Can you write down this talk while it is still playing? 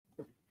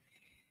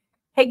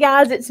Hey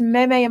guys, it's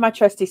Meme and my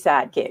trusty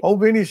sidekick. Old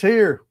Vinny's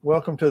here.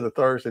 Welcome to the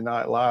Thursday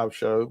Night Live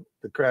show,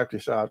 the Crafty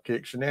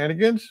Sidekick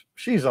Shenanigans.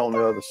 She's on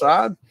the other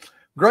side.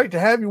 Great to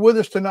have you with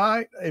us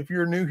tonight. If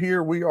you're new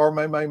here, we are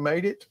Meme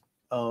Made It.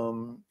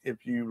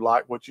 If you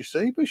like what you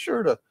see, be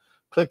sure to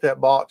click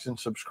that box and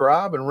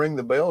subscribe and ring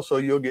the bell so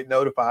you'll get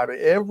notified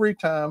every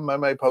time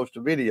Meme posts a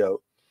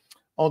video.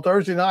 On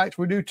Thursday nights,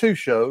 we do two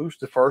shows.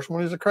 The first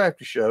one is a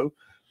crafty show,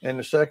 and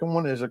the second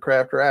one is a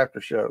crafter after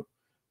show,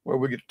 where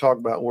we get to talk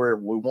about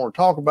wherever we want to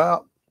talk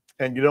about,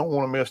 and you don't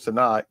want to miss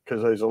tonight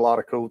because there's a lot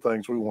of cool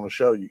things we want to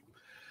show you.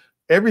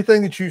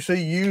 Everything that you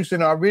see used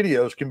in our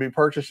videos can be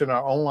purchased in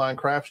our online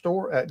craft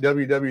store at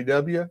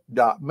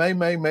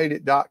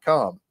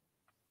www.mememadeit.com.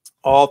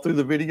 All through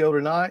the video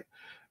tonight,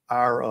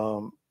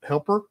 our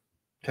helper,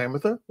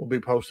 Tamitha, will be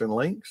posting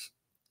links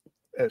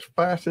as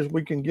fast as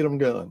we can get them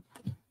done.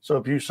 So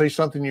if you see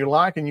something you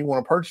like and you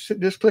want to purchase it,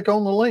 just click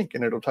on the link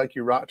and it'll take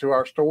you right to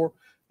our store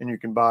and you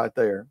can buy it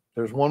there.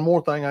 There's one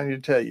more thing I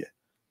need to tell you.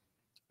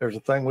 There's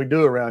a thing we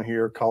do around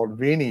here called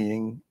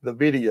Vinnying the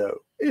video.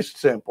 It's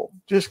simple.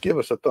 Just give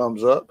us a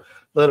thumbs up.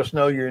 Let us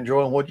know you're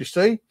enjoying what you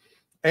see.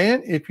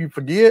 And if you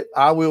forget,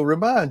 I will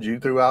remind you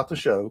throughout the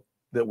show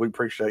that we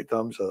appreciate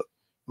thumbs up.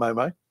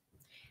 May.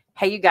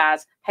 Hey, you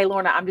guys. Hey,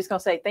 Lorna, I'm just going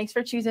to say thanks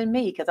for choosing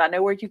me because I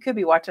know where you could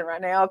be watching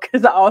right now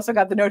because I also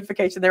got the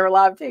notification they were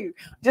live too.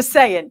 Just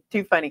saying.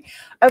 Too funny.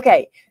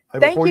 Okay. Hey,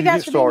 thank before you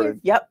guys get for being started,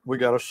 here. Yep. We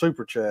got a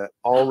super chat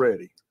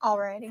already.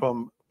 Already.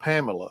 From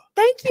Pamela.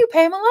 Thank you,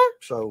 Pamela.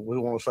 So we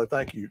want to say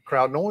thank you.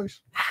 Crowd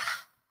noise.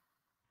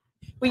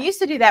 We used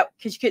to do that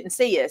because you couldn't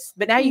see us,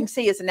 but now you can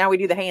see us and now we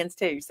do the hands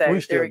too. So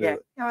there we go.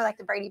 Now we're like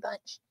the Brady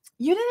Bunch.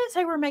 You didn't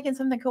say we're making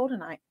something cool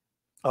tonight.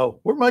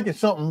 Oh, we're making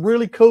something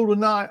really cool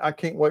tonight. I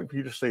can't wait for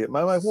you to see it.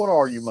 Mama, what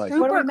are you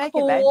making? What are we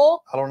making, babe?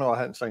 I don't know. I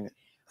hadn't seen it.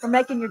 We're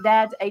making your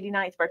dad's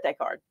 89th birthday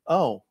card.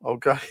 Oh,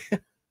 okay.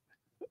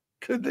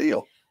 Good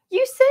deal.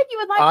 You said you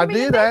would like I for me to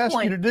did make ask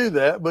one. you to do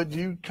that, but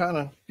you kind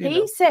of,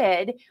 He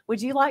said, would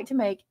you like to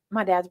make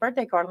my dad's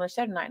birthday card on the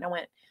show tonight? And I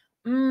went,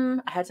 I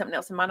had something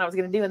else in mind I was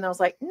going to do. And I was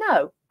like,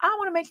 no, I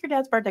want to make your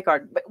dad's birthday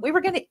card. But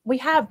we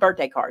have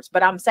birthday cards,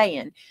 but I'm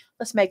saying,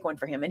 let's make one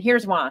for him. And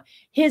here's why.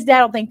 His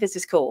dad will think this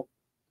is cool.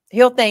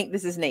 He'll think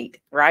this is neat,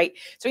 right?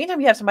 So anytime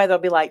you have somebody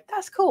that'll be like,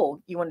 that's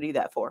cool, you want to do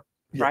that for,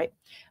 right?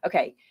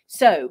 Okay.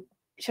 So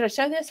should I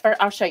show this?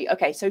 I'll show you.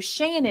 Okay. So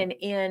Shannon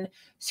in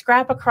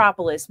Scrap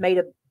Acropolis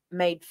made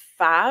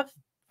five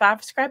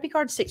scrappy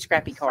cards, 6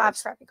 scrappy cards. 5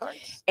 scrappy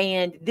cards.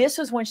 And this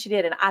was one she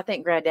did. And I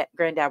think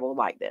Granddad will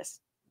like this.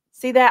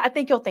 See that? I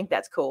think he'll think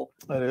that's cool.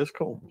 That is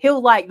cool.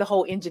 He'll like the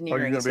whole Are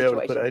engineering you going to be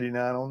able to put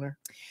 89 on there?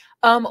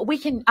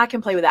 I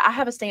can play with that. I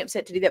have a stamp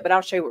set to do that, but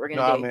I'll show you what we're going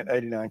to do. No, I meant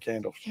 89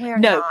 candles.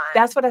 No,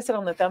 that's what I said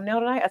on the thumbnail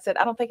tonight. I said,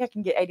 I don't think I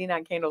can get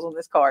 89 candles on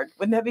this card.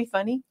 Wouldn't that be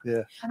funny?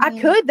 Yeah. I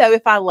could, though,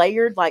 if I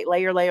layered, like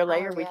layer,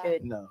 we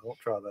could. No, we'll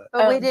try that.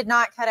 But we did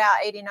not cut out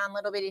 89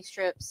 little bitty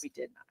strips.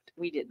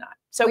 We did not.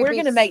 So we're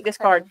going to make this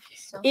card.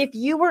 If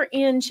you were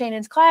in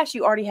Shannon's class,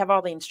 you already have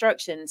all the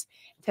instructions.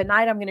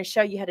 Tonight, I'm going to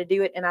show you how to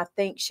do it. And I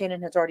think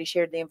Shannon has already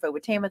shared the info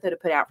with Tamitha to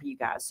put out for you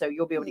guys. So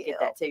you'll be able to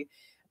get that too.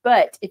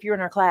 But if you're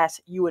in our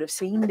class, you would have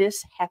seen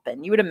this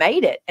happen. You would have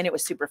made it, and it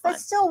was super fun. But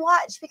still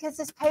watch because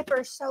this paper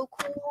is so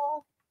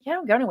cool. Yeah,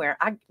 don't go anywhere.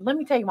 Let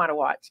me tell you why to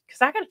watch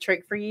because I got a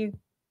trick for you.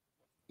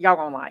 Y'all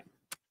gonna like.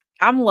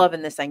 I'm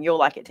loving this thing. You'll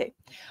like it too.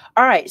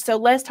 All right, so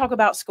let's talk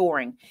about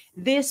scoring.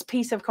 This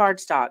piece of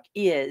cardstock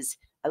is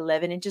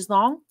 11 inches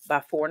long by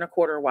 4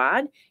 1/4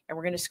 wide, and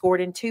we're going to score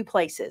it in 2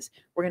 places.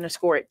 We're going to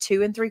score it 2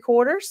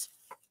 3/4,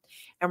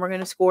 and we're going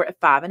to score it at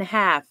 5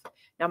 1/2.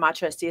 Now, my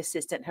trusty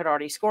assistant had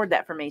already scored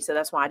that for me, so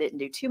that's why I didn't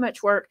do too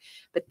much work.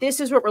 But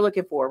this is what we're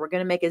looking for. We're going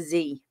to make a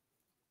Z,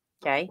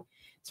 okay?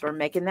 So we're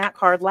making that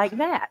card like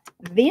that.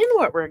 Then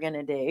what we're going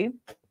to do,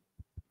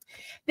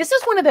 this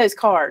is one of those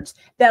cards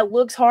that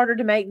looks harder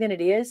to make than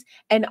it is.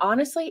 And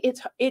honestly,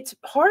 it's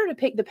harder to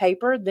pick the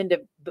paper than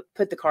to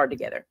put the card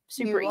together.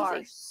 Super easy. You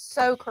are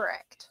so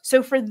correct.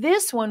 So for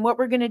this one, what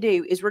we're going to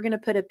do is we're going to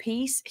put a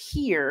piece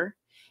here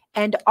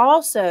and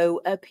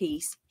also a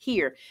piece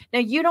here. Now,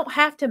 you don't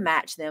have to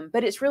match them,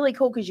 but it's really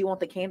cool because you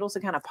want the candles to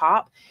kind of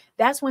pop.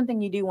 That's one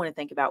thing you do want to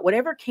think about.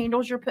 Whatever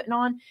candles you're putting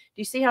on, do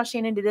you see how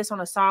Shannon did this on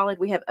a solid?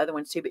 We have other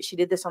ones too, but she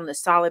did this on the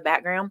solid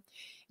background.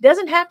 It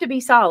doesn't have to be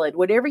solid.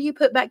 Whatever you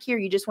put back here,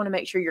 you just want to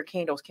make sure your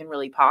candles can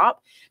really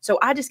pop. So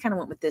I just kind of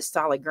went with this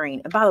solid green.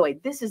 And by the way,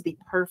 this is the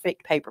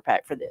perfect paper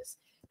pack for this.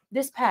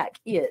 This pack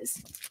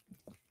is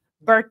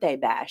Birthday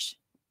Bash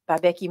by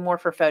Becky Moore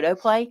for Photo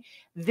Play.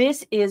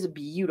 This is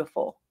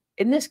beautiful.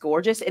 Isn't this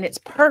gorgeous? And it's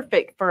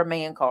perfect for a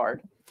man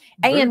card.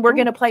 And we're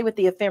going to play with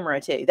the ephemera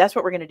too. That's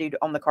what we're going to do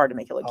on the card to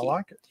make it look cute. I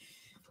like it.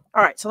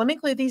 All right. So let me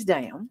glue these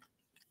down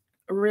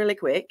really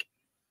quick.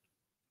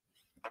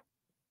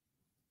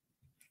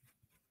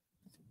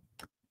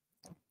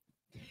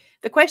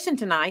 The question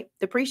tonight,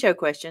 the pre-show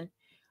question,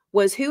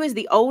 was who is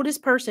the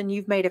oldest person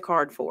you've made a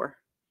card for?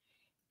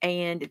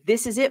 And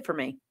this is it for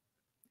me.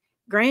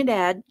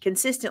 Granddad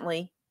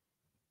consistently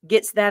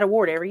gets that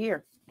award every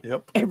year.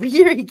 Yep. Every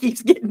year he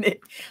keeps getting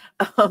it.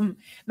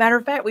 Matter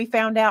of fact, we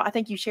found out, I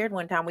think you shared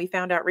one time, we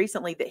found out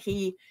recently that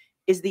he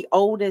is the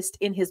oldest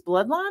in his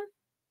bloodline.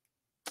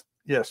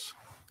 Yes.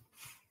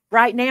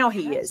 Right now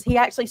he is. He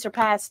actually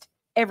surpassed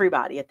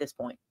everybody at this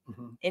point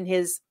Mhm. in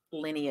his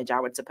lineage, I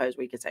would suppose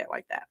we could say it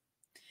like that.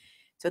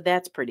 So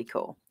that's pretty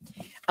cool.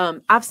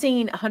 I've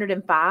seen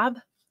 105,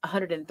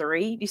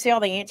 103. Do you see all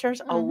the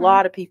answers? A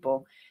lot of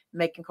people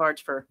making cards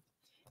for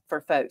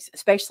folks,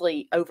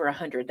 especially over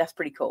 100. That's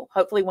pretty cool.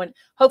 Hopefully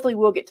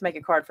we'll get to make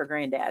a card for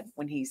Granddad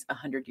when he's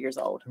 100 years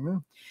old.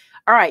 Amen.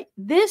 All right.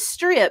 This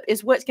strip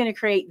is what's going to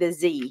create the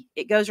Z.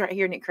 It goes right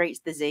here and it creates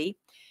the Z.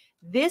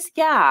 This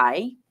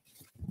guy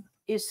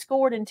is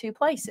scored in 2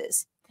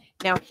 places.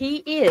 Now he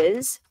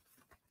is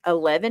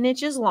 11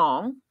 inches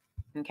long.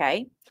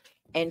 Okay.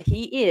 And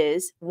he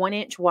is 1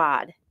 inch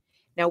wide.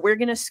 Now we're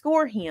going to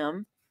score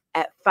him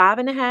at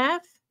 5.5.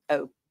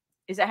 Oh,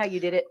 is that how you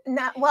did it?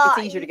 No, well,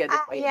 It's easier to go this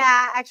way.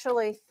 Yeah,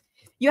 actually,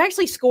 You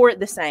actually score it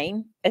the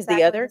same as exactly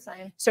the other.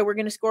 same. So we're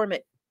going to score them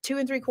at 2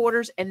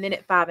 3/4 and then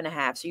at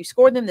 5.5. So you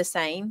score them the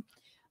same.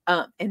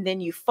 And then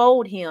you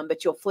fold him,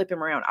 but you'll flip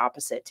him around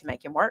opposite to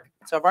make him work.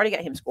 So I've already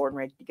got him scored and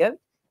ready to go.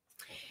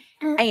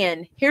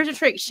 And here's a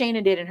trick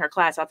Shannon did in her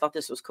class. I thought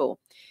this was cool.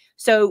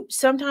 So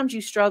sometimes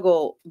you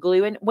struggle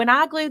gluing. When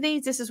I glue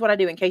these, this is what I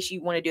do in case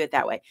you want to do it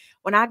that way.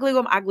 When I glue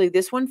them, I glue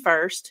this one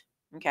first.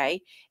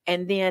 Okay.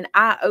 And then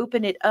I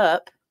open it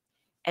up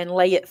and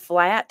lay it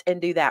flat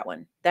and do that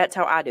one. That's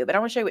how I do it. But I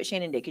want to show you what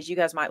Shannon did because you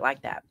guys might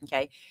like that.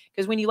 Okay.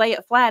 Because when you lay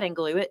it flat and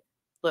glue it,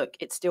 look,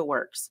 it still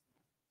works.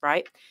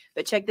 Right.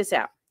 But check this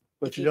out.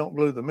 But you don't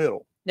glue the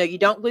middle. No, you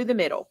don't glue the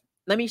middle.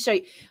 Let me show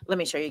you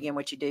again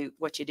what you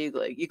do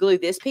glue. You glue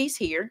this piece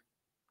here.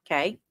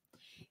 Okay.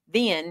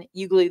 Then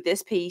you glue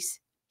this piece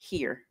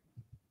here.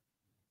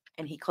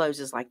 And he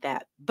closes like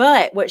that.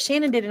 But what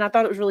Shannon did, and I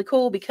thought it was really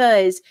cool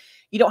because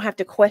you don't have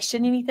to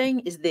question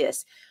anything, is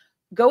this.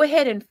 Go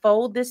ahead and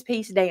fold this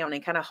piece down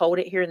and kind of hold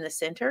it here in the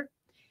center.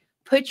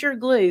 Put your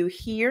glue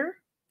here.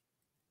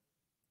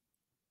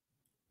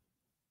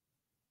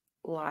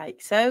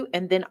 Like so.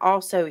 And then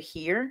also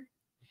here.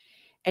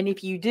 And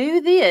if you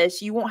do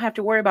this, you won't have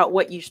to worry about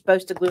what you're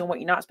supposed to glue and what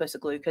you're not supposed to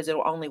glue because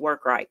it'll only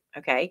work right.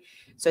 Okay.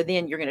 So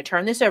then you're going to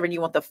turn this over and you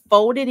want the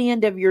folded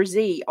end of your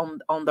Z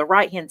on the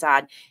right hand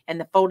side and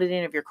the folded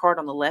end of your card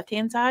on the left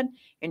hand side.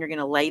 And you're going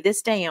to lay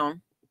this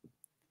down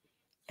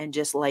and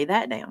just lay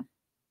that down.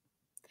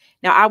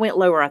 Now I went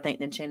lower, I think,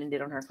 than Shannon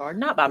did on her card.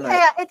 Not by much.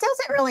 Yeah, it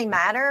doesn't really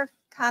matter,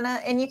 kind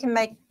of. And you can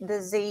make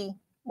the Z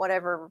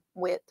whatever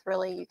width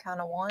really you kind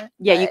of want.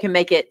 Yeah, you can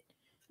make it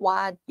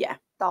wide. Yeah.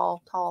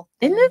 Tall.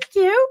 Isn't that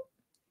cute?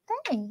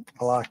 Thanks.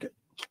 I like it.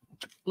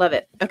 Love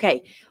it.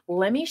 Okay,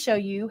 let me show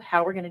you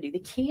how we're going to do the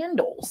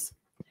candles.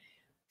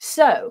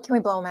 So Can we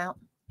blow them out?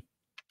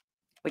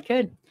 we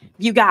could.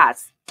 You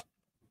guys,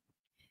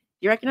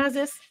 you recognize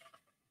this?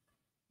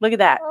 Look at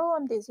that. Oh,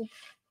 I'm dizzy.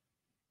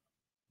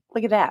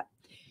 Look at that.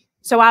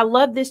 So I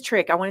love this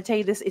trick. I want to tell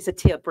you this. It's a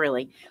tip,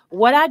 really.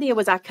 What I did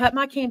was I cut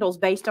my candles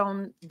based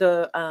on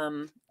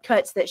the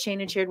cuts that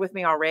Shannon shared with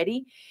me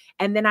already.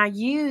 And then I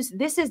use,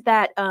 this is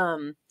that,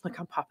 look,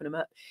 I'm popping them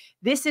up.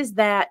 This is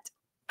that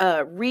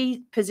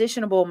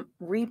repositionable, is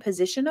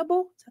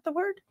that the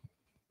word?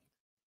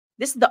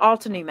 This is the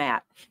Altenew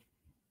mat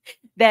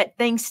that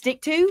things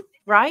stick to,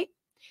 right?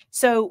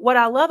 So what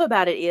I love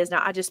about it is,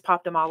 now I just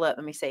popped them all up.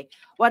 Let me see.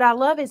 What I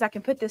love is I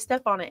can put this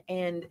stuff on it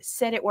and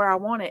set it where I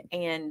want it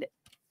and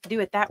do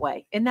it that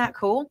way. Isn't that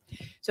cool?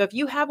 So if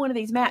you have one of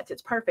these mats,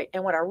 it's perfect.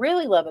 And what I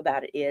really love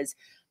about it is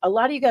a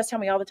lot of you guys tell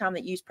me all the time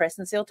that you use press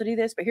and seal to do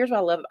this, but here's what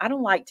I love. I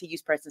don't like to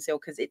use press and seal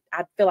because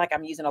I feel like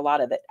I'm using a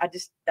lot of it.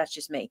 That's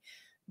just me.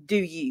 Do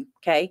you?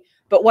 Okay.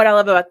 But what I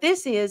love about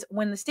this is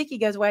when the sticky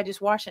goes away, I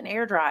just wash and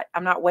air dry it.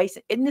 I'm not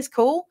wasting. Isn't this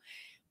cool?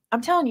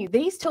 I'm telling you,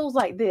 these tools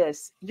like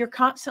this, you're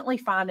constantly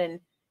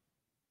finding.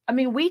 I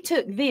mean, we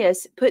took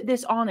this, put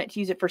this on it to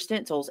use it for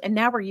stencils, and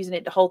now we're using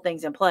it to hold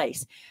things in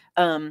place.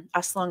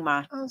 I slung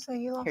my, Oh, so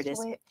you lost here it is.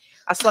 a wick.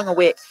 I slung a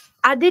wick.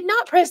 I did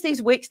not press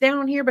these wicks down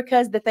on here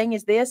because the thing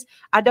is this,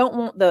 I don't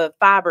want the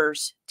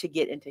fibers to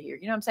get into here.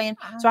 You know what I'm saying?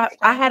 So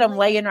I had them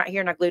laying right here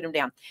and I glued them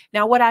down.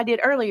 Now, what I did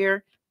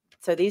earlier,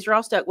 so these are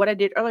all stuck. What I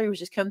did earlier was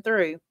just come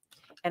through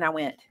and I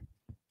went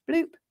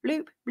bloop,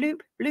 bloop, bloop,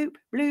 bloop,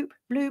 bloop,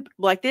 bloop,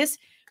 like this,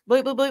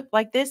 bloop, bloop, bloop,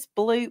 like this,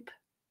 bloop.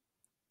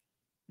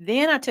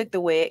 Then I took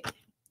the wick,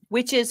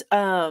 which is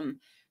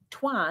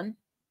twine.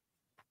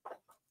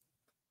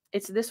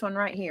 It's this one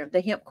right here,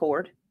 the hemp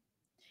cord.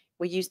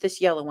 We used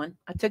this yellow one.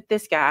 I took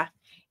this guy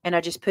and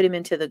I just put him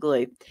into the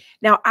glue.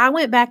 Now, I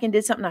went back and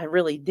did something I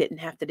really didn't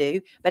have to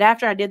do. But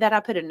after I did that, I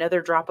put another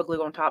drop of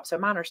glue on top. So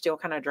mine are still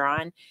kind of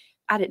drying.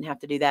 I didn't have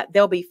to do that.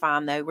 They'll be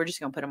fine, though. We're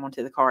just going to put them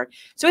onto the card.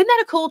 So isn't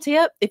that a cool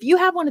tip? If you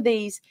have one of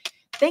these,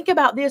 think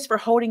about this for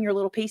holding your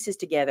little pieces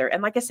together.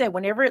 And like I said,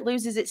 whenever it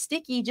loses its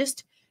sticky,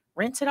 just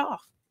rinse it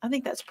off. I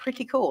think that's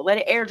pretty cool. Let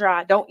it air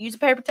dry. Don't use a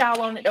paper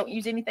towel on it. Don't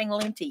use anything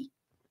linty.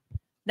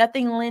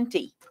 Nothing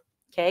linty.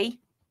 Okay?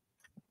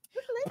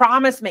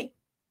 Promise me.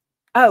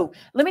 Oh,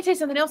 let me tell you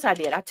something else I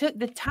did. I took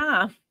the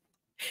time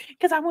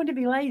because I wanted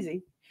to be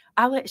lazy.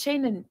 I let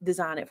Shannon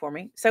design it for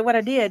me. So what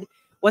I did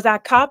was I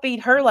copied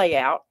her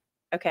layout,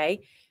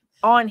 okay,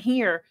 on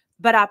here,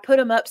 but I put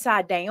them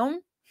upside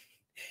down.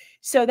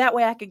 So that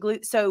way I could glue.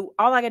 So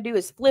all I got to do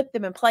is flip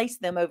them and place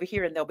them over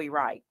here and they'll be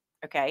right.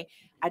 Okay.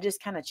 I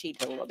just kind of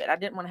cheated a little bit. I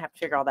didn't want to have to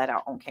figure all that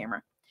out on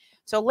camera.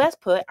 So let's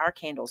put our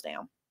candles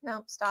down.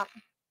 No, stop.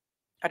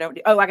 I don't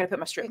do, oh, I got to put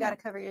my strip. You got to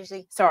cover your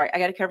Z. Sorry. I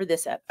got to cover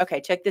this up. Okay.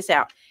 Check this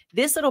out.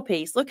 This little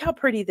piece, look how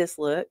pretty this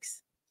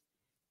looks.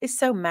 It's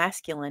so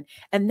masculine.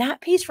 And that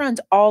piece runs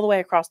all the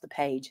way across the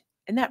page.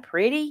 Isn't that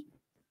pretty?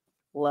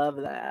 Love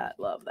that.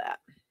 Love that.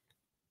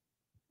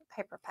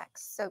 Paper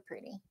pack's so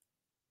pretty.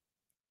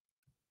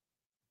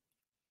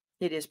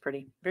 It is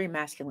pretty. Very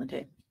masculine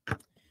too.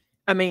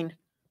 I mean,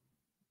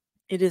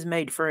 it is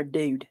made for a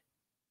dude.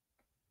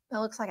 It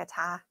looks like a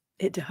tie.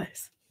 It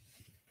does.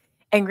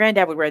 And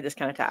Granddad would wear this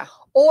kind of tie.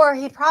 Or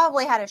he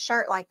probably had a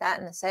shirt like that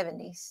in the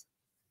 70s.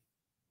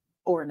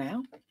 Or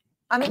now.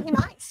 I mean, he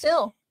might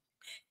still.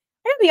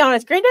 I gotta be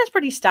honest, Granddad's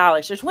pretty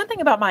stylish. There's one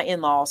thing about my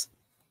in-laws.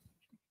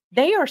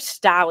 They are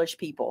stylish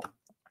people.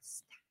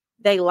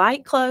 They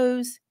like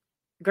clothes.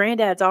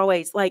 Granddad's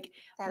always like.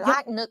 They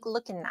like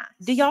looking nice.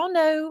 Do y'all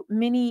know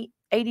many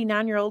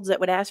 89-year-olds that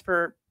would ask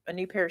for a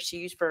new pair of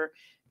shoes for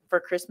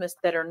Christmas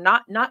that are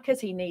not because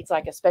he needs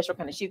like a special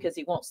kind of shoe because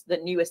he wants the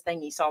newest thing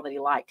he saw that he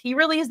liked. He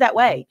really is that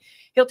way.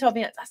 He'll tell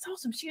Vince, I saw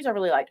some shoes I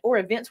really liked. Or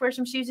if Vince wears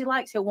some shoes he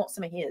likes, he'll want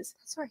some of his.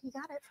 That's where he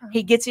got it from.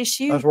 He gets his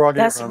shoes. That's where I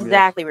get it from.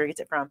 Exactly where he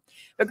gets it from.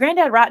 But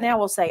Granddad right now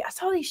will say, I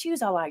saw these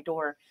shoes I liked,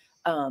 or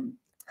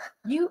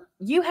you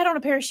had on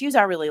a pair of shoes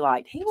I really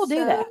liked. He will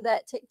do that.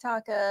 That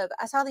TikTok of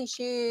I saw these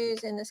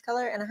shoes in this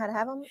color and I had to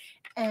have them,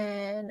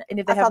 and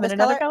if they have them in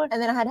another color,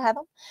 and then I had to have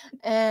them,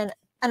 and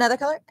another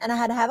color, and I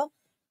had to have them.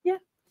 Yeah,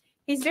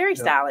 he's very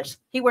stylish.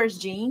 He wears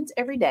jeans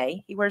every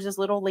day. He wears his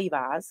little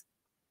Levi's,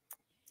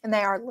 and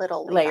they are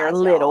little. They are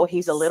little. Y'all.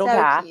 He's a little so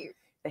guy. Cute.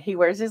 He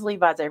wears his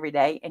Levi's every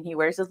day, and he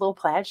wears his little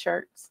plaid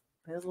shirts,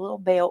 his little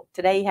belt.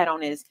 Today he had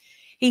on his.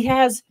 He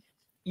has.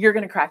 You're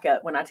gonna crack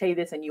up when I tell you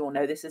this, and you will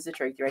know this is the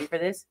truth. You ready for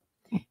this?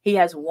 He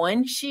has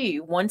one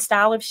shoe, one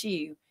style of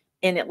shoe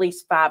in at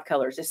least 5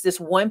 colors. It's this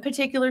one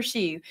particular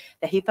shoe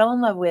that he fell in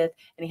love with,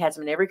 and he has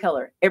them in every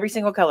color, every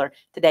single color.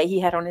 Today he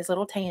had on his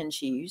little tan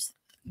shoes,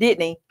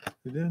 didn't he?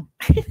 He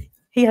did.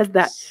 He has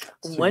that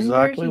That's one.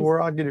 exactly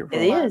where I get it from.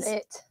 It is.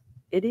 It.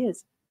 It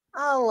is.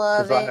 I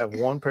love it. Because I have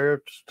one pair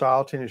of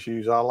style tennis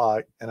shoes I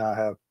like, and I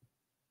have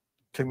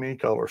too many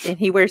colors. And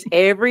he wears he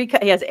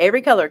has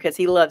every color because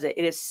he loves it.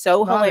 It is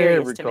so Not hilarious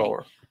every to color,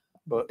 me.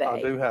 but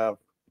I do have.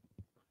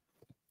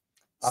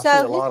 I see So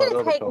a he's lot of going to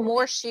other take colors.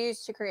 more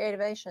shoes to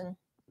Creativation.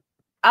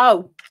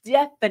 Oh,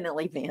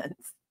 definitely,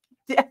 Vince.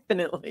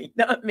 Definitely,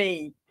 not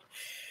me.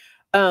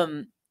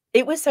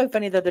 It was so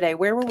funny the other day.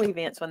 Where were we,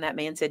 Vince, when that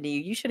man said to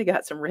you, "You should have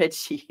got some red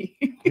shoes"? He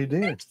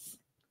did.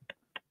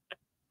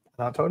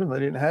 And I told him they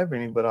didn't have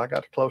any, but I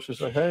got the closest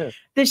they had.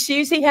 The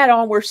shoes he had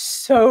on were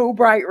so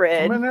bright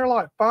red. I mean, they're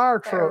like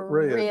fire They're truck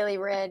red, really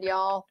red,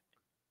 y'all.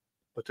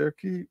 but they're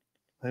cute.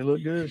 They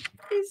look good.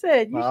 He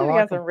said, "You I should have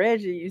like got some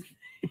red shoes."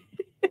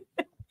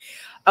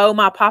 Oh,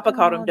 my papa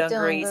called them Oh,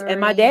 dungarees, and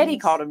my daddy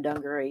dungarees. called them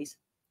dungarees.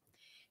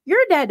 Your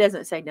dad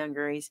doesn't say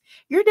dungarees.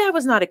 Your dad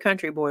was not a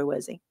country boy,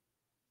 was he?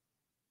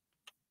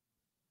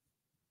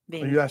 Are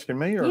Vince? you asking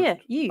me or? Yeah,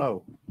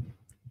 you.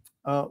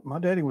 Oh, my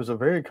daddy was a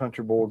very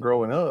country boy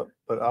growing up,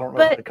 but I don't know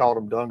But- if they called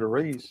him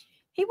dungarees.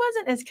 He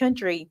wasn't as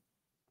country.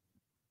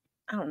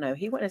 I don't know.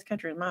 He wasn't as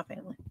country as my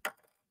family.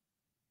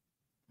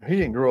 He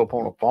didn't grow up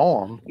on a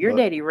farm. Your but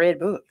daddy read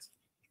books.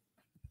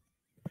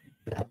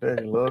 my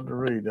daddy loved to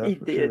read. That's He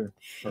for did.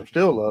 sure. Or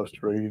still loves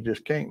to read. He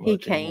just can't. He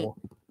Much can't. Anymore.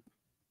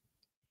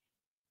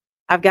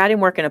 I've got him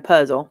working a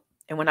puzzle,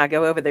 and when I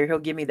go over there, he'll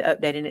give me the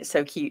update, and it's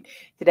so cute.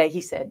 Today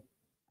he said,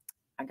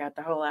 "I got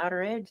the whole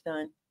outer edge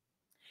done."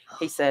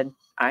 He said,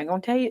 "I ain't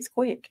gonna tell you it's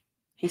quick."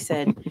 He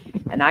said,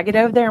 "And I get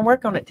over there and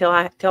work on it till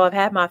I've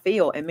had my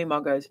feel." And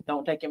Mima goes,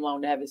 "Don't take him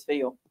long to have his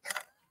feel."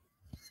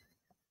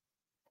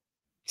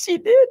 She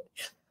did,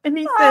 and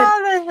he said,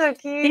 Oh,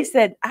 that's so he cute.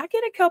 said, "I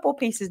get a couple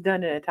pieces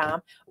done at a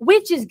time,"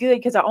 which is good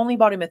because I only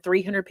bought him a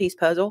 300-piece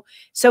puzzle,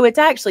 so it's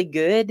actually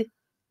good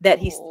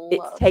that it's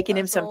Love taking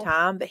him some puzzles.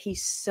 time. But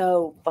he's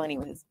so funny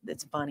with his,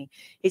 it's funny.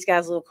 He's got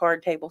his little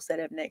card table set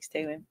up next to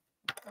him.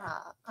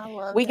 I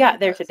love We doing got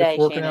there puzzles. today,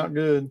 It's working Shannon. out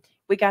good.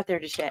 We got there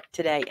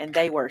today, and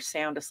they were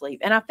sound asleep.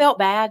 And I felt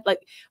bad. Like,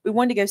 we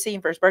wanted to go see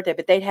him for his birthday,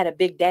 but they'd had a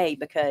big day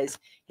because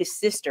his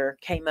sister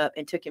came up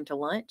and took him to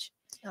lunch,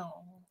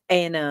 Oh,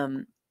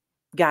 and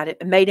got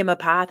it, made him a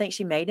pie. I think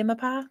she made him a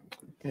pie.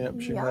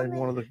 Yep, she Yummy. made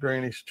one of the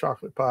granny's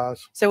chocolate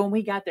pies. So when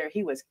we got there,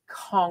 he was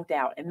conked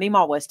out, and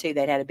Meemaw was too.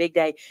 They'd had a big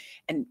day,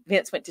 and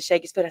Vince went to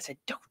shake his foot. I said,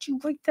 "Don't you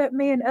wake that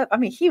man up." I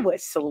mean, he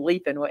was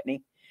sleeping, wasn't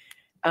he?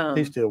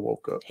 He still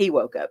woke up. He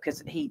woke up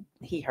because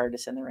he heard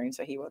us in the room,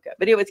 so he woke up.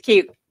 But it was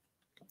cute.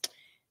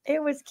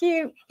 It was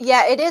cute.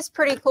 yeah, it is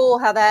pretty cool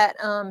how that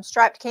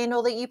striped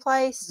candle that you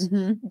placed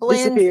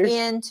blends Disappears.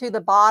 into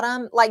the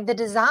bottom. Like the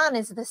design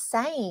is the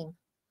same.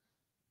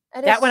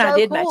 It That is one I so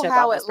did cool match up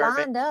how it almost perfect.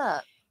 lined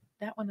up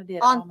That one I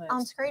did on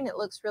almost. screen. It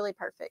looks really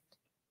perfect.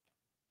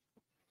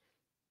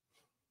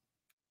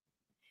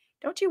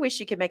 Don't you wish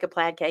you could make a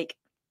plaid cake?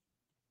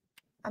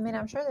 I mean,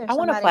 I'm sure there's I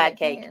want a somebody plaid that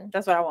cake. can.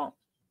 That's what I want.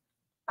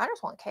 I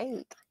just want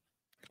cake.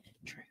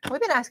 True.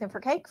 We've been asking for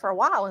cake for a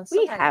while and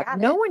still We haven't have got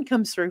no it. one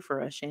comes through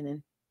for us,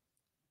 Shannon.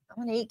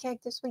 I'm gonna eat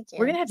cake this weekend.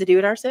 We're gonna have to do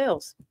it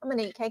ourselves. I'm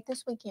gonna eat cake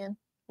this weekend.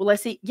 Well,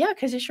 let's see. Yeah,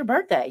 because it's your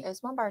birthday,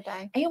 It's my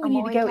birthday. and we I'm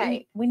need to gonna go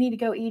cake. eat. We need to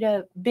go eat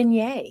a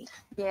beignet.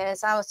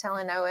 Yes, I was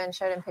telling Noah and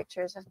showed him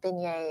pictures of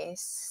beignets.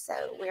 So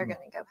we're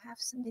gonna go have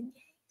some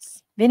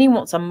beignets. Then he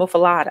wants a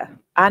muffalata.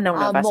 I don't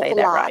know if I say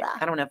that right.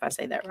 muffalata. I don't know if I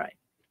say that right.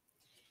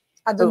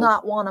 I do Oh.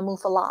 not want a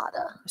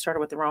muffalata. I started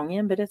with the wrong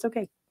end, but it's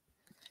okay.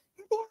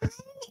 You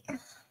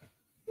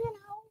know,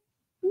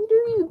 you do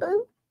you,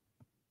 boo.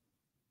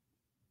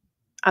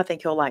 I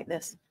think he'll like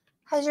this.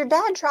 Has your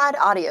dad tried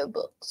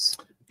audiobooks?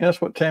 That's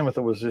what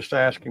Tamitha was just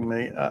asking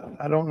me.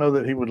 I don't know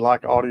that he would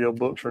like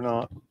audiobooks or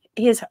not.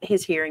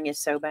 His hearing is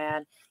so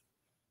bad.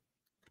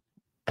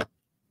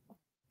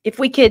 If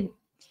we could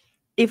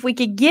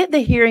get the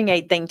hearing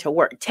aid thing to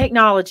work,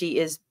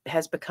 technology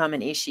has become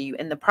an issue,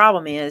 and the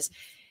problem is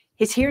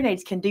his hearing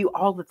aids can do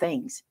all the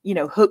things,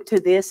 hook to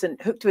this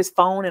and hook to his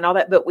phone and all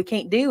that, but we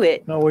can't do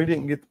it. No, we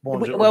didn't get the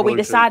ones. We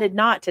decided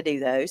not to do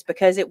those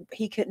because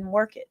he couldn't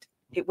work it.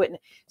 It wouldn't.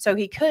 So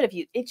he could have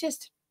used it.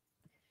 Just,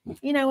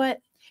 you know what?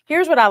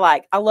 Here's what I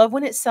like. I love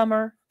when it's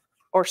summer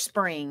or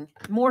spring,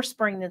 more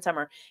spring than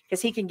summer,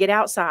 because he can get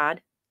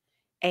outside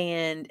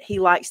and he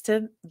likes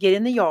to get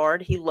in the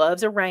yard. He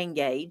loves a rain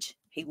gauge.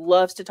 He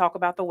loves to talk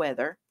about the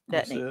weather,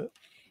 doesn't he?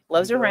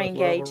 Loves a rain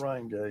gauge.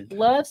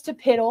 Loves to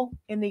piddle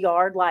in the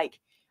yard. Like,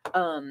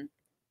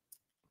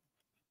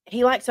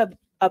 he likes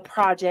a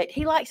project.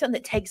 He likes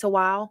something that takes a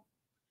while.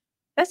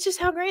 That's just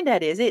how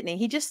Granddad is, isn't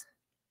he?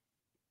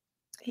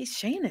 He's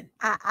Shannon.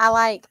 I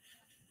like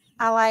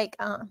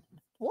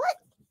what?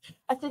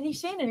 I said he's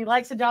Shannon. He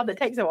likes a job that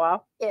takes a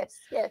while. Yes,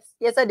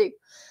 I do.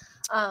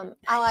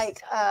 I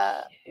like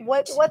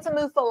what's a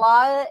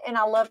muffalata, and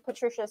I love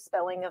Patricia's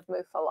spelling of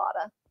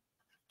muffalata.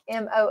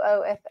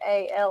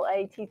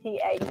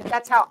 Moofalatta.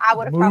 That's how I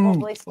would have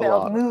probably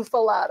spelled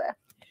muffalata.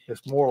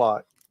 It's more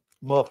like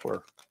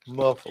muffler,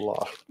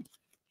 muffalata.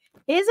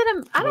 Is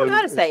it I don't know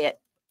how to say it.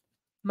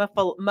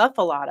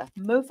 Muffalata.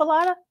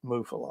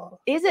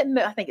 Is it?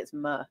 I think it's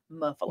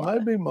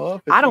muffalata. Maybe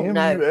muff. I don't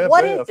know. M-U-F-F,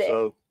 What is it?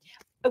 So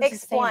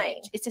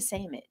Explain. It's a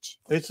sandwich.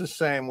 it's a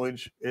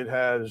sandwich. It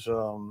has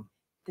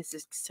This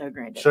is so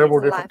great. several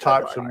It's different life of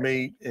types of art.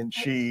 meat and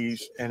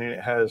cheese, and it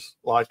has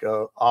like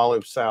a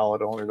olive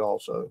salad on it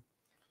also.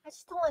 I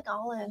just don't like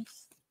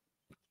olives.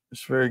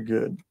 It's very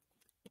good.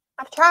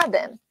 I've tried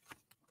them.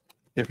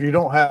 If you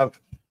don't have,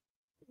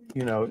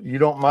 you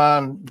don't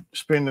mind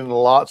spending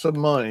lots of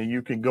money,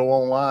 you can go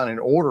online and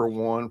order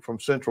one from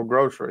Central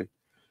Grocery.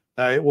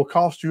 Now, it will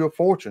cost you a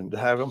fortune to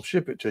have them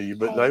ship it to you,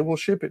 but Hey, they will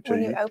ship it to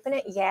When you you open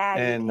it, yeah,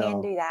 And, you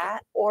can do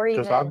that. Or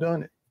because even I've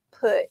done it.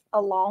 put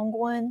a long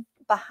one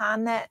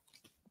behind that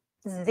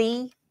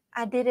Z.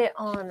 I did it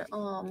on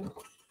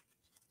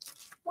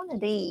one of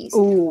these.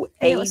 Ooh,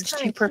 And it was aged to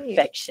kinda cute.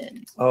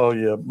 perfection. Oh,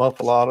 yeah.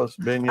 Muffalatas,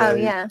 beignets. Oh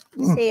yeah.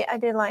 See, I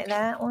did like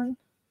that one.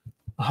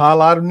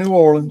 Highlight of New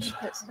Orleans.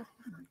 Put stuff-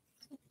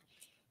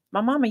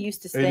 My mama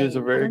used to sing. It is a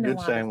I very don't know good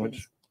why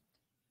sandwich.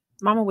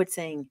 Mama would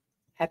sing,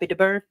 "Happy to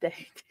birthday."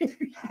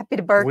 Happy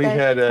to birthday. We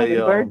had Happy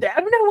a, birthday. I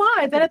don't know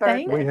why. Is that a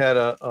Happy thing? we had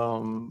a,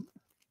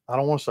 I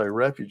don't want to say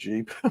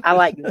refugee, I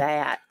like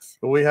that.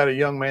 but we had a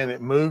young man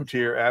that moved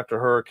here after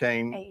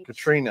Hurricane Age.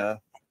 Katrina,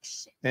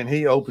 and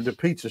he opened a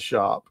pizza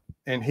shop,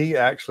 and he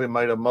actually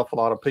made a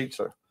muffalata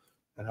pizza.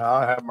 And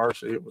I have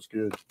mercy, it was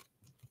good.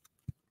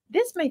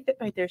 This may fit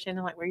right there,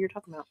 Shannon, like where you're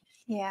talking about.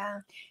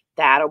 Yeah.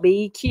 That'll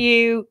be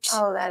cute.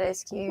 Oh, that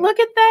is cute. Look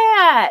at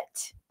that.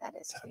 That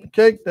is cute.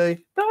 Cake day.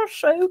 That's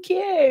so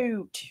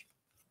cute.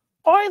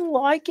 I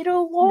like it a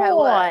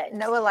lot.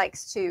 Noah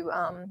likes to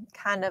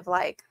kind of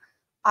like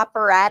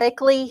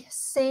operatically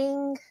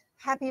sing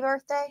happy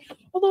birthday.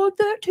 I like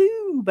that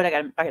too. But I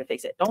gotta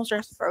fix it. Don't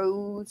stress.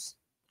 Froze.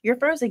 You're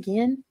froze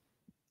again.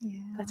 Yeah.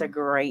 That's a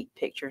great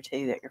picture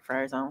too that you're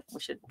froze on. We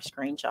should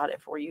screenshot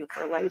it for you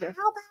for later.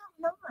 How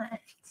about not?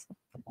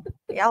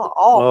 Y'all are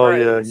all Oh,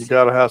 froze yeah. You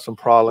got to have some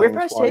pralines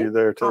froze while too. you're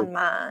there, too. on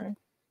mine.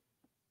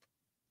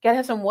 Gotta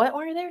have some what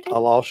while you're there too? I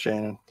lost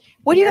Shannon.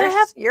 What do you gotta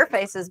Yours- have? Your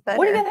face is better.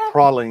 What do you gotta have?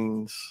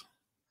 Pralines.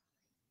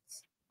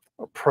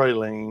 Or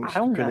pralines, I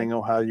don't know. depending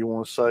on how you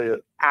want to say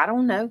it. I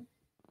don't know.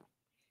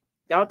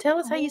 Y'all tell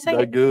us how you say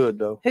They're it. good,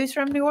 though. Who's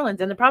from New Orleans?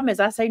 And the problem is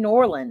I say New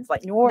Orleans,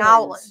 like New Orleans.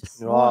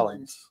 Nolans. New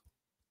Orleans.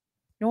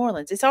 New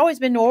Orleans. It's always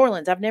been New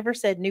Orleans. I've never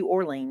said New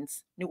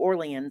Orleans. New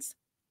Orleans.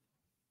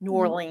 New Mm.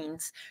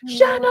 Orleans. New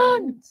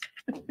Shannon!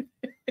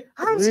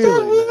 I'm Really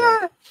still now?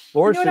 here.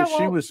 Lori You know what said I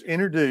she want? was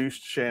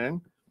introduced,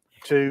 Shannon,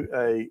 to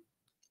a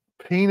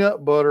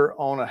peanut butter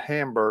on a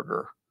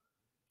hamburger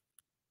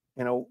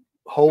in a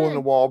hole in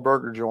the wall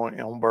burger joint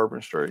on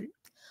Bourbon Street.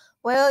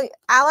 Well,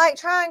 I like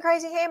trying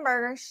crazy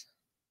hamburgers.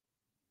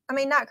 I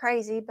mean, not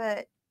crazy,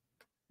 but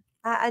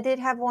I did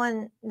have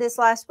one this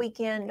last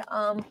weekend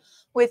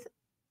with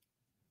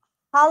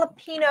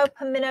jalapeno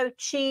pimento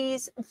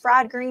cheese,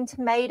 fried green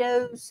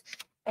tomatoes,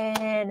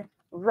 and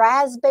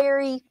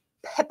raspberry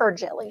pepper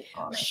jelly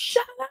on it.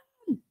 Shut up.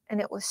 And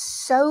it was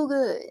so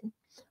good.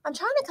 I'm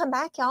trying to come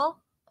back, y'all.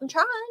 I'm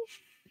trying.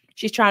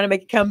 She's trying to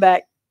make a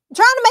comeback. I'm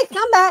trying to make a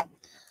comeback.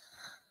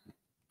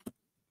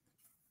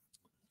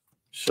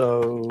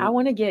 So I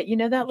want to get, you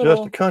know, that just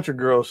little. a country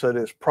girl said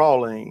it's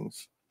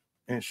pralines,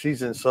 and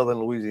she's in southern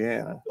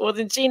Louisiana. Well,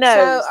 then she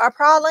knows. So are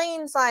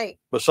pralines like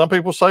But some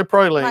people say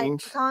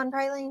pralines. pecan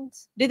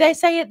pralines? Do they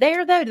say it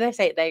there, though? Do they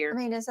say it there? I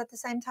mean, is that the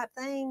same type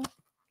thing?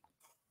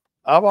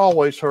 I've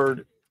always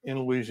heard in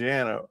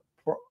Louisiana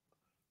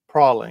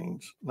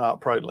pralines,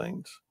 not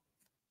pralines.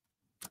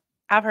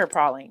 I've heard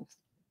pralines.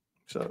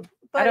 So,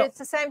 But don't- it's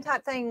the same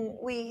type thing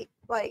we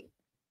like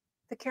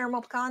the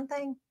caramel pecan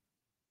thing?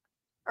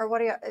 Or what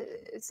do you,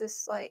 it's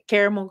just like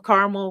Caramel,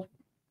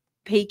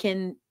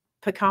 pecan,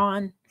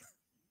 pecan.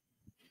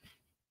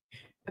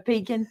 A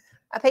pecan.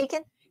 a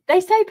pecan?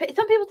 They say,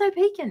 some people say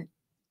pecan.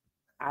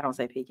 I don't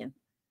say pecan.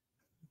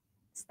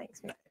 This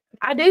thing's me.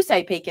 I do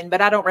say pecan,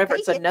 but I don't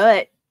reference a Pecan.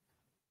 nut.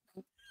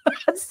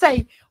 I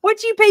say,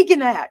 what you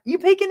peeking at? You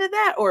peeking at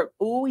that? Or,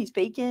 oh, he's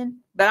peeking.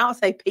 But I don't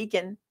say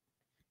pecan.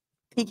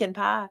 Pecan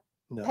pie.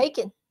 no.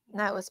 Pecan.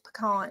 No, it was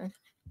pecan.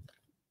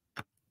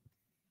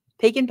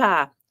 Pecan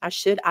pie.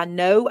 I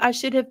know I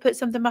should have put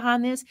something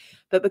behind this,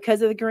 but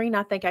because of the green,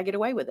 I think I get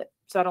away with it.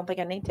 So I don't think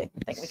I need to. I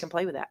think we can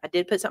play with that. I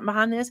did put something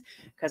behind this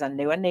because I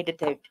knew I needed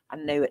to. I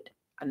knew it.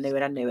 I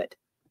knew it.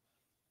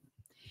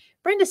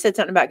 Brenda said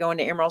something about going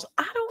to Emeralds.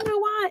 I don't know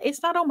why.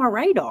 It's not on my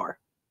radar.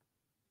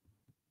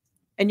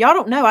 And y'all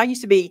don't know, I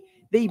used to be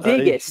the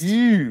biggest. A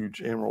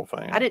huge Emerald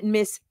fan. I didn't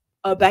miss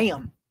a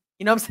bam.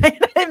 You know what I'm saying?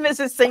 I didn't miss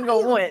a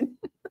single one.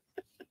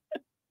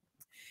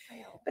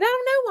 But I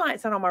don't know why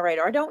it's not on my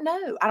radar. I don't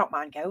know. I don't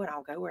mind going.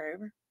 I'll go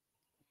wherever.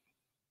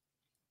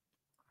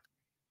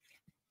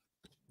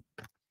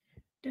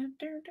 Dun,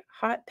 dun, dun.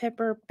 Hot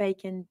pepper,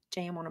 bacon,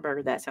 jam on a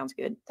burger. That sounds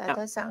good. That Oh,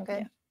 does sound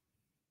good.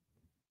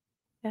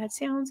 that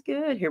sounds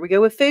good. Here we go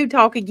with food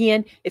talk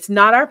again. It's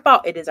not our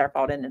fault. It is our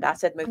fault, isn't it? I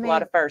said move a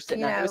lot of first,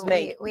 didn't I? It was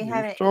me. We You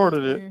haven't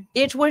started it. eaten.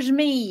 It was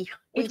me.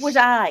 We It was sh-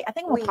 I. I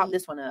think I'm going to pop we-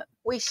 this one up.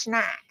 We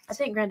snacked. I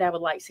think Granddad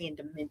would like seeing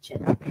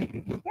Dimension.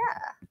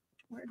 Yeah.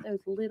 Where'd those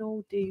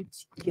little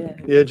dudes go?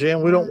 Yeah,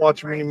 Jim, we don't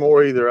watch him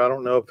anymore either. I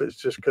don't know if it's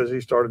just because he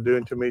started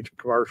doing too many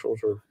commercials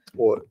or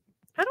what.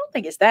 I don't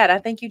think it's that. I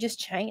think you just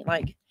change.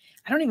 Like,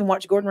 I don't even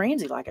watch Gordon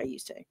Ramsay like I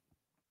used to.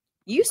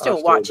 You still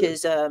still watch do.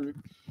 his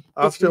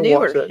I It's still newer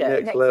watch that show.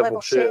 next, Next level,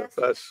 Level chef.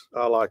 Chef.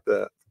 I like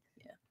that.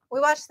 We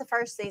watched the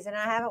first season.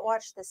 I haven't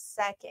watched the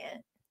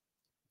second.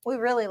 We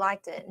really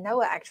liked it.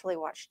 Noah actually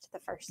watched the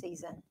first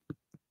season.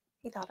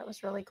 He thought it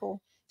was really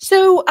cool.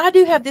 So I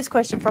do have this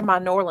question from my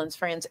New Orleans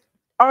friends.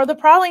 Are the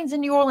pralines in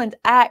New Orleans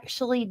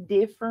actually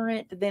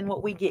different than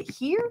what we get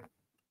here?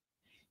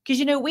 Because,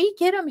 you know, we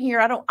get them here.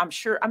 I'm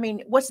sure. I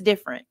mean, what's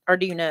different? Or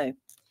do you know?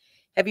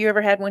 Have you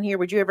ever had one here?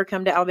 Would you ever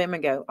come to Alabama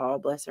and go, oh,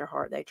 bless their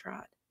heart, they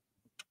tried?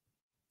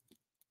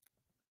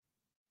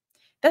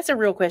 That's a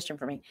real question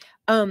for me.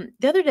 The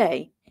other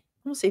day,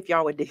 we'll see if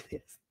y'all would do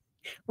this.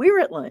 We were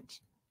at lunch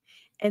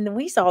and then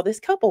we saw this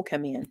couple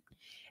come in.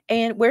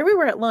 And where we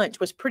were at lunch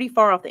was pretty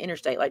far off the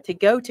interstate. Like to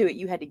go to it,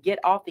 you had to get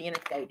off the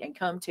interstate and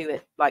come to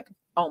it like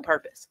on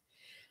purpose.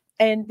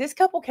 And this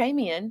couple came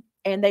in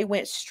and they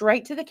went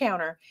straight to the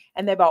counter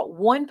and they bought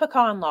one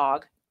pecan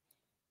log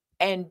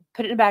and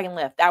put it in a bag and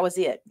left. That was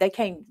it. They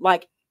came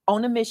like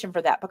on a mission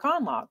for that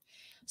pecan log.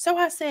 So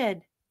I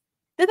said,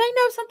 do they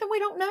know something we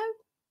don't know?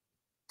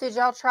 Did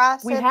y'all try?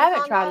 We said haven't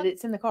pecan tried log? it.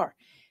 It's in the car.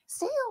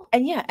 Still.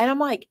 And yeah, and I'm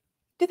like,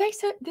 did they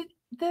say,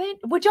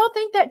 would y'all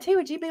think that too?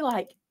 Would you be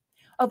like,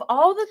 of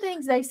all the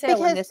things they sell in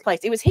Because, this place,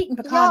 it was Heaton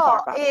Pecan Y'all,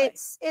 Farm, by the way.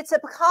 it's a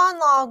pecan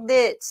log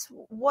that's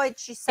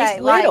what you say,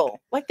 It's little,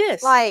 like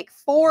this. like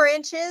 4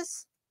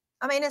 inches.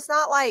 I mean, it's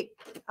not like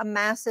a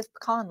massive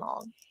pecan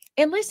log.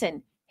 And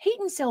listen,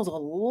 Heaton sells a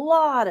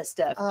lot of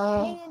stuff,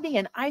 Oh. candy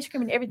and ice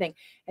cream and everything.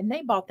 And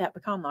they bought that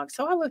pecan log.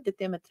 So I looked at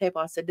them at the table.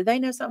 I said, do they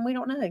know something we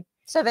don't know?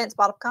 So Vince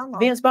bought a pecan log.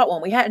 Vince bought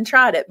one. We hadn't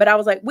tried it, but I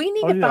was like, we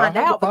need Oh, to yeah, I find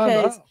had to out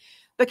find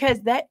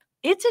because that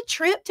it's a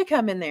trip to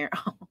come in there.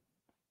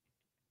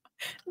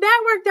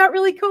 That worked out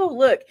really cool.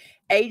 Look,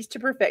 aged to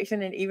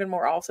perfection and even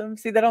more awesome.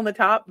 See that on the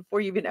top before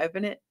you even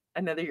open it?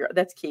 Another year.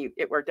 That's cute.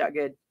 It worked out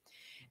good.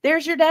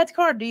 There's your dad's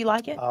card. Do you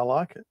like it? I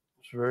like it.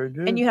 It's very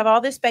good. And you have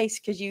all this space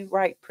because you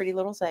write pretty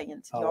little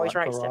sayings. You I always like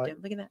write to stuff write. down.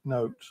 Look at that.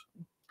 Notes.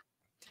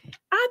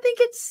 I think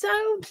it's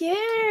so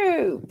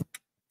cute.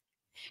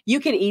 You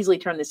could easily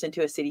turn this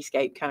into a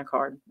cityscape kind of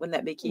card. Wouldn't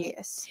that be cute?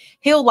 Yes,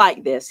 He'll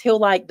like this. He'll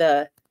like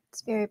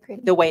it's very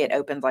pretty. the way it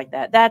opens like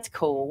that. That's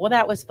cool. Well,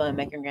 that was fun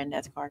making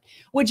Granddad's card.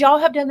 Would y'all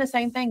have done the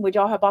same thing? Would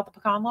y'all have bought the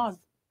pecan log?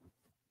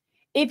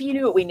 If you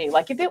knew what we knew.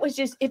 Like if it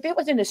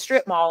was in a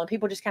strip mall and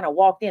people just kind of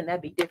walked in,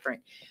 that'd be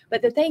different.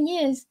 But the thing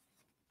is,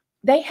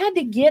 they had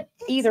to get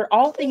either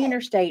off the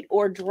interstate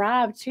or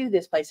drive to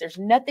this place. There's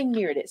nothing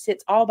near it. It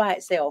sits all by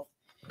itself.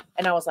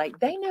 And I was like,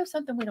 they know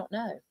something we don't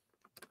know.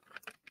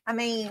 I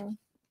mean,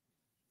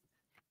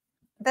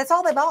 that's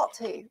all they bought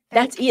too.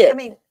 That's it. I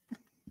mean,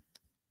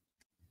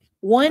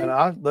 One,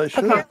 And they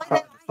should have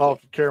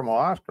thought the caramel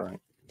ice cream.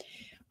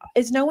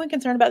 is no one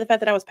concerned about the fact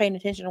that I was paying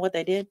attention to what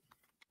they did?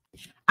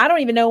 I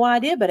don't even know why I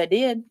did, but I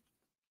did.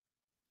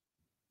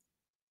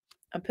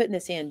 I'm putting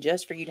this in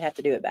just for you to have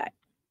to do it back.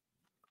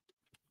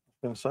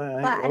 Gonna say, I,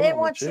 ain't But I rolling didn't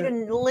with want you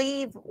to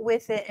leave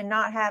with it and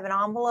not have an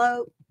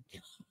envelope.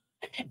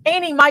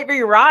 Annie might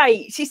be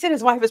right. She said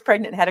his wife was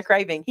pregnant and had a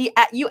craving.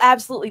 You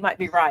absolutely might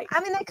be right. I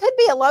mean, they could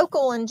be a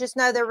local and just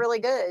know they're really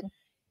good.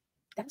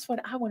 That's what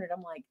I wondered.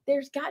 I'm like,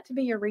 there's got to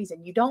be a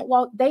reason. You don't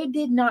walk. They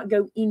did not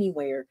go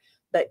anywhere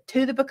but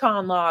to the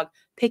pecan log,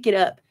 pick it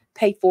up,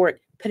 pay for it,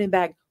 put it in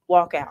bag,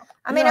 walk out.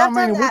 I mean, yeah, I've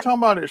done we're that. talking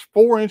about it's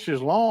 4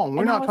 inches long.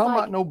 We're And I not was talking like-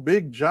 about no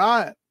big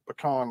giant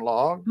pecan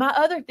log. My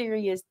other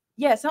theory is,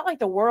 yeah, it's not like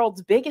the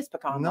world's biggest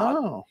pecan log.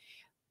 No.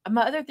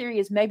 My other theory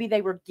is maybe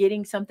they were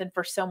getting something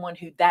for someone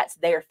who that's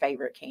their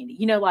favorite candy.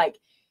 You know, like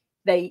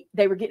they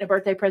were getting a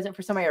birthday present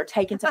for somebody or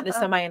taking something to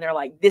somebody and they're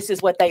like, this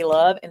is what they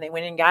love. And they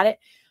went and got it.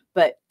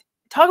 But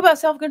talk about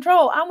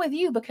self-control. I'm with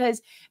you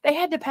because they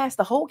had to pass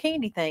the whole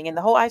candy thing and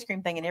the whole ice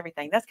cream thing and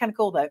everything. That's kind of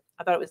cool though.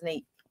 I thought it was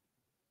neat.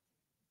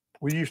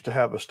 We used to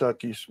have a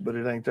Stuckey's, but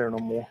it ain't there no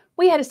more.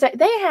 We had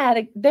they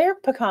had their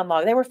pecan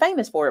log. They were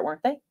famous for it,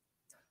 weren't they?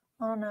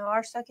 Oh no,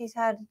 our Stuckey's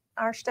had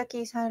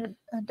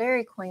a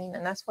Dairy Queen,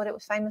 and that's what it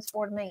was famous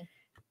for to me.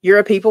 You're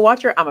a people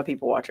watcher. I'm a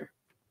people watcher.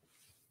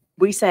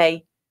 We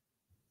say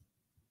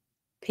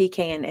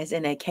pecan as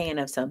in a can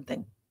of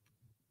something.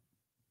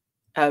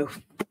 Oh,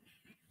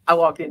 I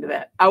walked into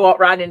that. I walked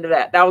right into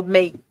that. That was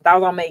me. That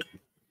was on me.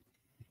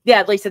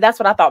 Yeah, Lisa, that's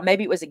what I thought.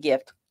 Maybe it was a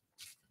gift.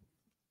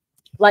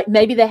 Like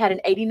maybe they had an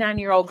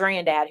 89-year-old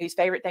granddad whose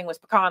favorite thing was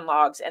pecan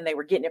logs and they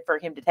were getting it for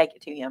him to take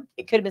it to him.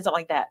 It could have been something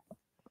like that.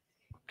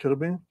 Could have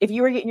been. If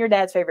you were getting your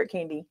dad's favorite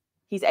candy,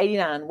 he's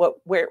 89. What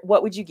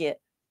would you get?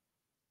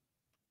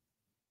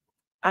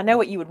 I know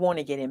what you would want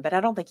to get him, but I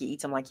don't think he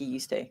eats them like he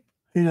used to.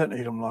 He doesn't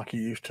eat them like he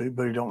used to,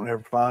 but he don't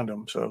ever find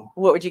them. So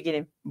What would you get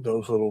him?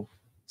 those little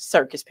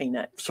Circus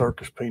peanuts.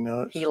 circus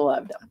peanuts. He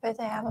loved them. I bet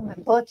they have them at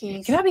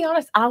Buc-ee's. Can I be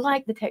honest? I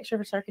like the texture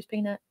of a circus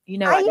peanut. You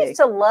know I used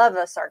do. to love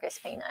a circus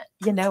peanut.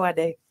 You know I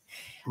do.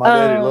 My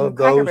daddy loved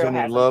Cracker those, Barrel and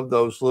he has them. loved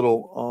those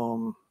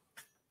little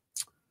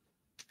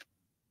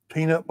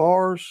peanut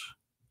bars.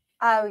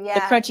 Oh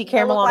yeah, crunchy They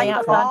caramel look on the like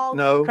outside? log.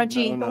 No,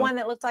 Crunchy. no, The one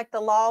that looks like the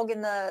log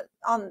and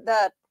on the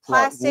Like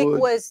plastic wood.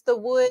 was the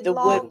wood The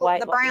log, wood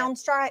white the log, yeah. brown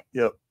stripe.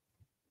 Yep,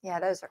 Yeah,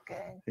 those are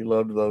good. he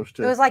loved those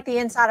too. It was like the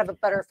inside of a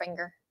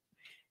Butterfinger.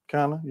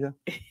 Kind of, yeah.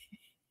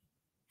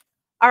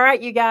 All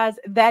right, you guys,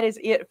 that is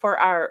it for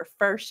our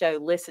first show.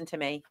 Listen to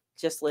me.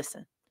 Just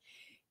listen.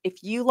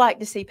 If you like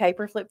to see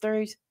paper flip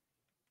throughs,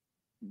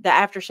 the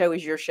after show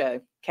is your show.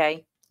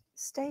 Okay.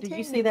 Stay tuned. Did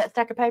you see that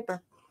stack of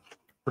paper?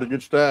 Pretty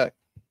good stack.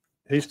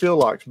 He still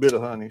likes bit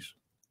of honeys.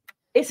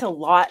 It's a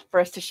lot for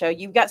us to show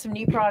you. We've got some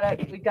new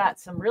products. We've got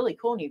some really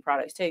cool new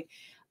products too.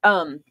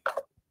 And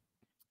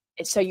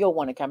so you'll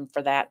want to come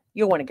for that.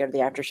 You'll want to go to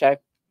the after show.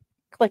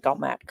 Click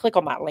on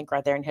that link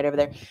right there and head over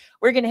there.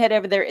 We're going to head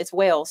over there as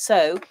well.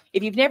 So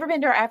if you've never been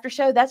to our after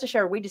show, that's a show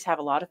where we just have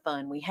a lot of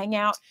fun. We hang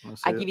out.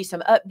 I give you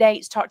some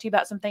updates, talk to you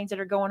about some things that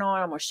are going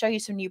on. I'm going to show you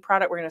some new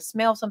product. We're going to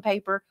smell some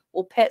paper.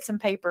 We'll pet some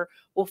paper.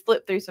 We'll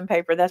flip through some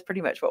paper. That's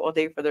pretty much what we'll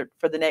do for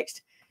the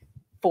next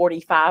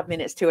 45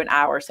 minutes to an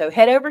hour. So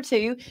head over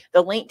to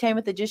the link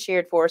Tamitha just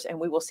shared for us, and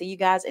we will see you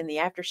guys in the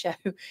after show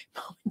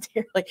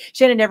momentarily.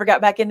 Shannon never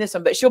got back in this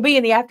one, but she'll be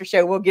in the after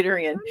show. We'll get her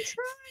in.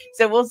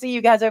 So we'll see you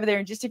guys over there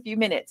in just a few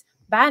minutes.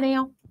 Bye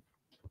now.